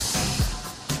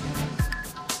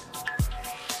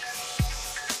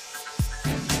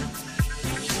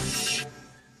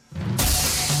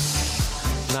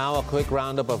now, a quick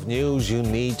roundup of news you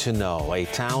need to know. A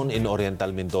town in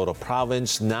Oriental Mindoro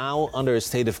province now under a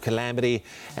state of calamity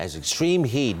as extreme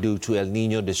heat due to El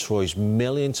Nino destroys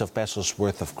millions of pesos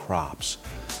worth of crops.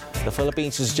 The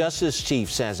Philippines' Justice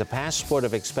Chief says the passport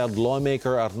of expelled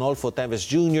lawmaker Arnolfo Teves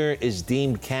Jr. is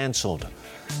deemed canceled.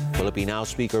 Philippine House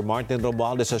Speaker Martin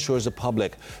Romualdez assures the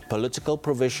public political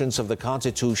provisions of the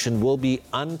Constitution will be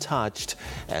untouched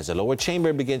as the lower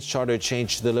chamber begins charter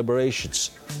change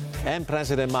deliberations. And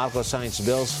President Marcos signs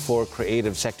bills for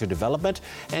creative sector development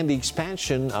and the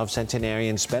expansion of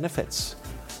centenarians' benefits.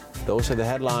 Those are the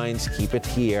headlines. Keep it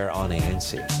here on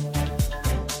ANC.